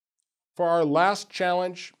For our last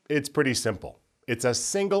challenge, it's pretty simple. It's a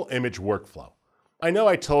single image workflow. I know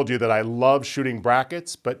I told you that I love shooting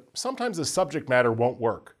brackets, but sometimes the subject matter won't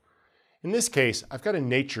work. In this case, I've got a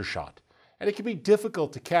nature shot, and it can be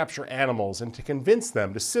difficult to capture animals and to convince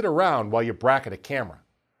them to sit around while you bracket a camera.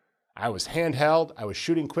 I was handheld, I was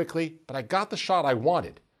shooting quickly, but I got the shot I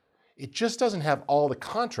wanted. It just doesn't have all the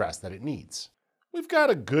contrast that it needs. We've got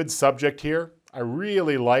a good subject here. I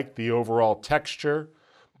really like the overall texture,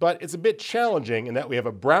 but it's a bit challenging in that we have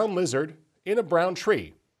a brown lizard in a brown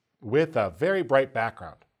tree with a very bright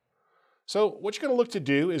background. So what you're going to look to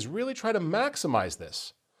do is really try to maximize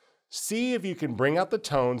this. See if you can bring out the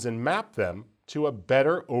tones and map them to a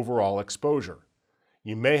better overall exposure.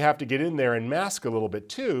 You may have to get in there and mask a little bit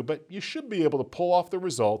too, but you should be able to pull off the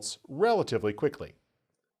results relatively quickly.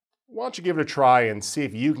 Why don't you give it a try and see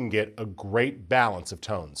if you can get a great balance of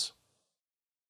tones.